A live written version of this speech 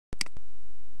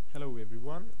Hello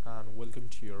everyone and welcome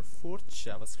to your fourth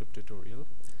JavaScript tutorial.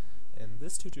 In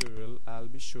this tutorial I'll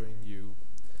be showing you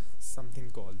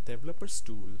something called Developers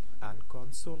Tool and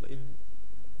Console in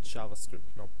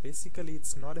JavaScript. Now basically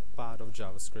it's not a part of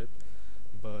JavaScript,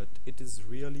 but it is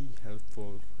really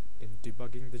helpful in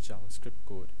debugging the JavaScript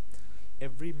code.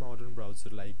 Every modern browser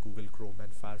like Google Chrome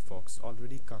and Firefox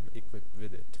already come equipped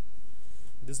with it.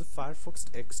 There's a Firefox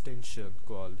extension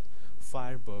called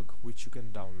Firebug which you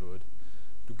can download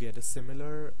to get a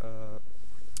similar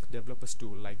developers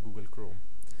tool like Google Chrome,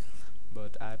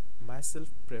 but I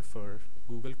myself prefer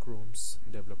Google Chrome's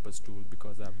developers tool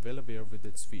because I'm well aware with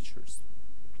its features.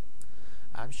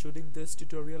 I'm shooting this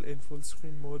tutorial in full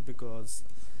screen mode because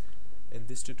in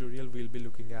this tutorial we'll be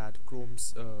looking at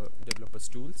Chrome's developers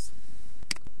tools.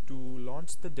 To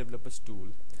launch the developers tool,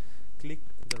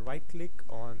 right click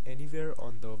on anywhere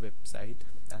on the website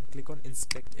and click on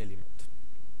inspect element.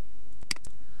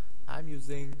 I'm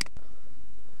using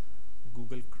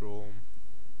Google Chrome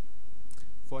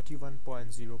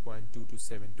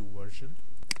 41.0.2272 version.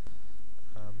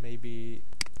 Maybe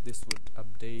this would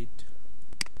update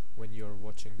when you're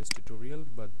watching this tutorial,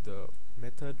 but the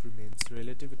method remains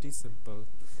relatively simple.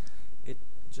 It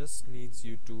just needs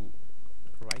you to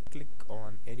right click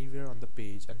on anywhere on the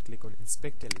page and click on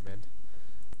inspect element,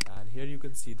 and here you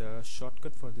can see the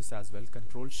shortcut for this as well,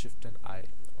 Ctrl Shift and I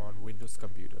on Windows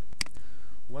computer.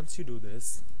 Once you do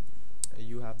this,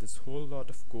 you have this whole lot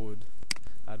of code.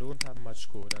 I don't have much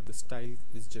code and the style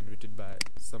is generated by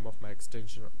some of my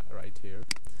extension right here.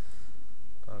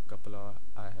 A couple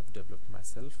I have developed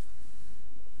myself,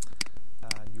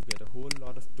 and you get a whole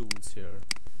lot of tools here.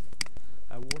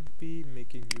 I won't be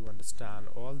making you understand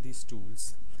all these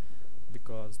tools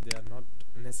because they are not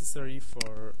necessary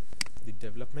for the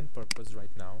development purpose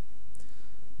right now.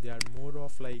 They are more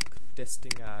of like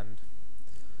testing and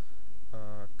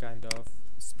kind of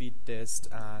speed test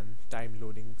and time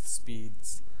loading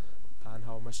speeds and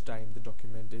how much time the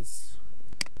document is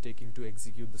taking to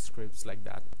execute the scripts, like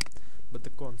that. But the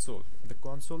console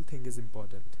thing is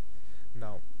important.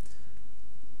 Now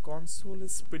console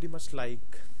is pretty much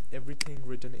like everything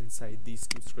written inside these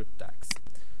two script tags.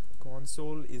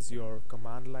 Console is your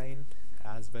command line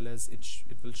as well as it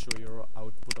will show your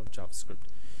output of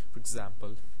JavaScript. For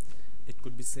example, it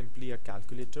could be simply a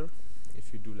calculator.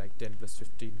 If you do like 10 plus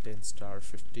 15, 10 star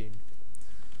 15,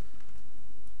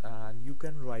 and you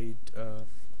can write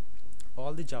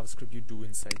all the JavaScript you do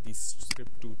inside these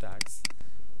script 2 tags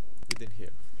within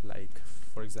here. Like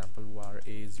for example, var a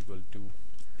is equal to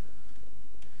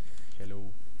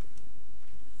hello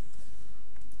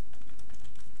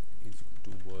is equal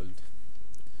to world,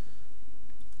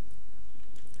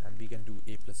 and we can do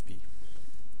a plus b,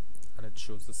 and it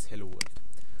shows us hello world.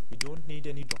 We don't need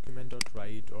any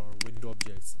document.write or window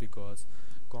objects because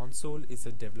console is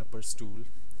a developer's tool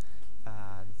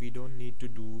and we don't need to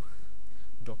do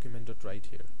document.write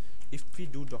here. If we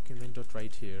do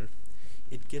document.write here,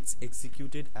 it gets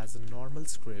executed as a normal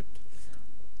script,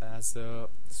 as a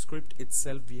script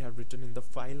itself we have written in the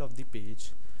file of the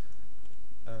page,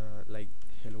 like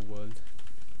hello world.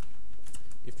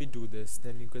 If we do this,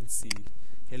 then you can see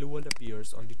hello world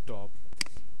appears on the top.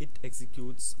 It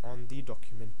executes on the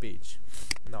document page.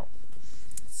 Now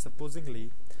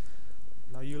supposingly,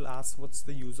 now you'll ask what's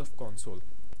the use of console.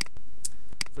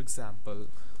 For example,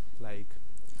 like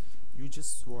you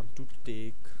just want to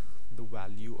take the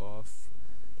value of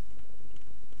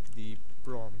the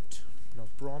prompt. Now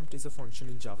prompt is a function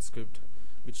in JavaScript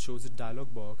which shows a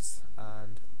dialog box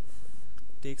and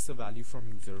takes a value from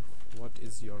user. What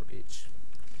is your age?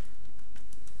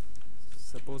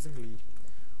 Supposingly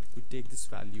we take this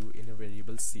value in a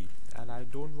variable C, and I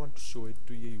don't want to show it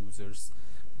to your users,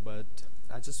 but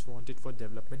I just want it for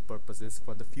development purposes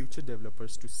for the future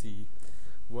developers to see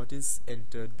what is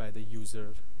entered by the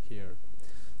user here.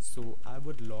 So I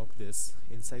would log this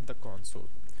inside the console.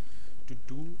 To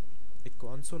do a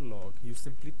console log, you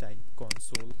simply type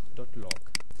console.log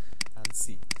and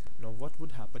see. Now what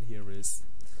would happen here is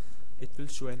it will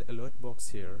show an alert box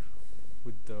here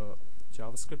with the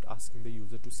JavaScript asking the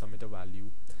user to submit a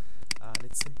value, and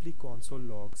it simply console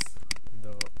logs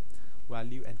the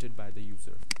value entered by the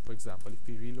user. For example, if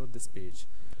we reload this page,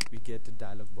 we get a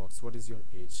dialog box, what is your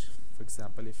age? For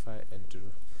example, if I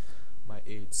enter my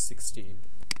age 16,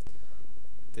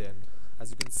 then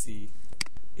as you can see,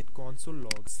 it console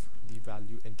logs the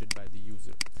value entered by the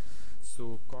user.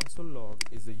 So console log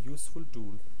is a useful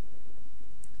tool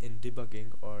in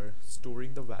debugging or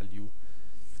storing the value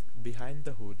behind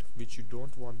the hood, which you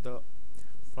don't want the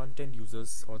front-end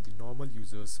users or the normal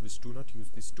users which do not use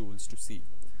these tools to see.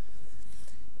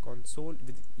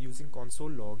 Using console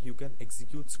log, you can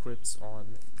execute scripts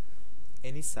on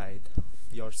any site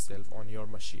yourself on your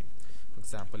machine. For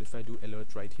example, if I do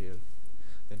alert right here,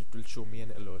 then it will show me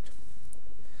an alert.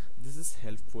 This is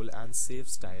helpful and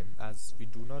saves time, as we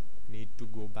do not need to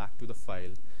go back to the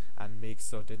file and make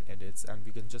certain edits, and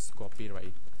we can just copy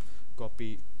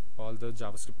all the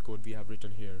JavaScript code we have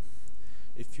written here.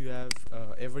 If you have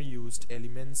ever used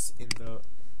elements in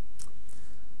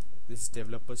this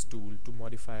developers tool to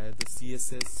modify the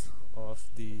CSS of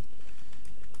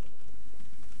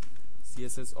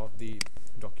the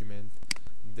document,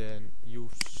 then you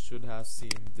should have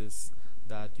seen this,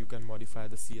 that you can modify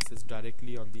the CSS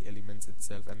directly on the elements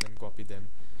itself and then copy them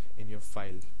in your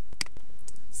file.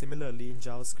 Similarly, in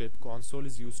JavaScript, console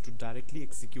is used to directly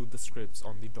execute the scripts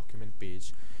on the document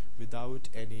page without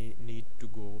any need to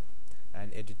go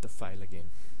and edit the file again.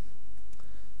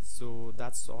 So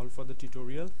that's all for the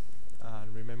tutorial,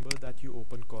 and remember that you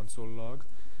open console log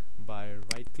by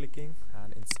right clicking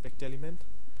and inspect element,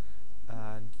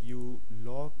 and you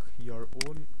log your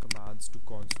own commands to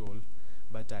console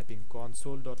by typing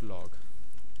console.log.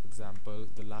 Example,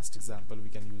 the last example we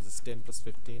can use is 10 plus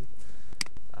 15,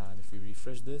 and if we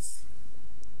refresh this,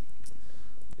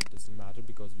 it doesn't matter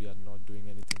because we are not doing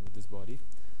anything with this body.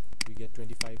 We get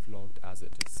 25 logged as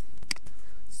it is.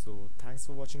 So thanks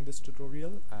for watching this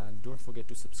tutorial, and don't forget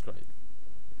to subscribe.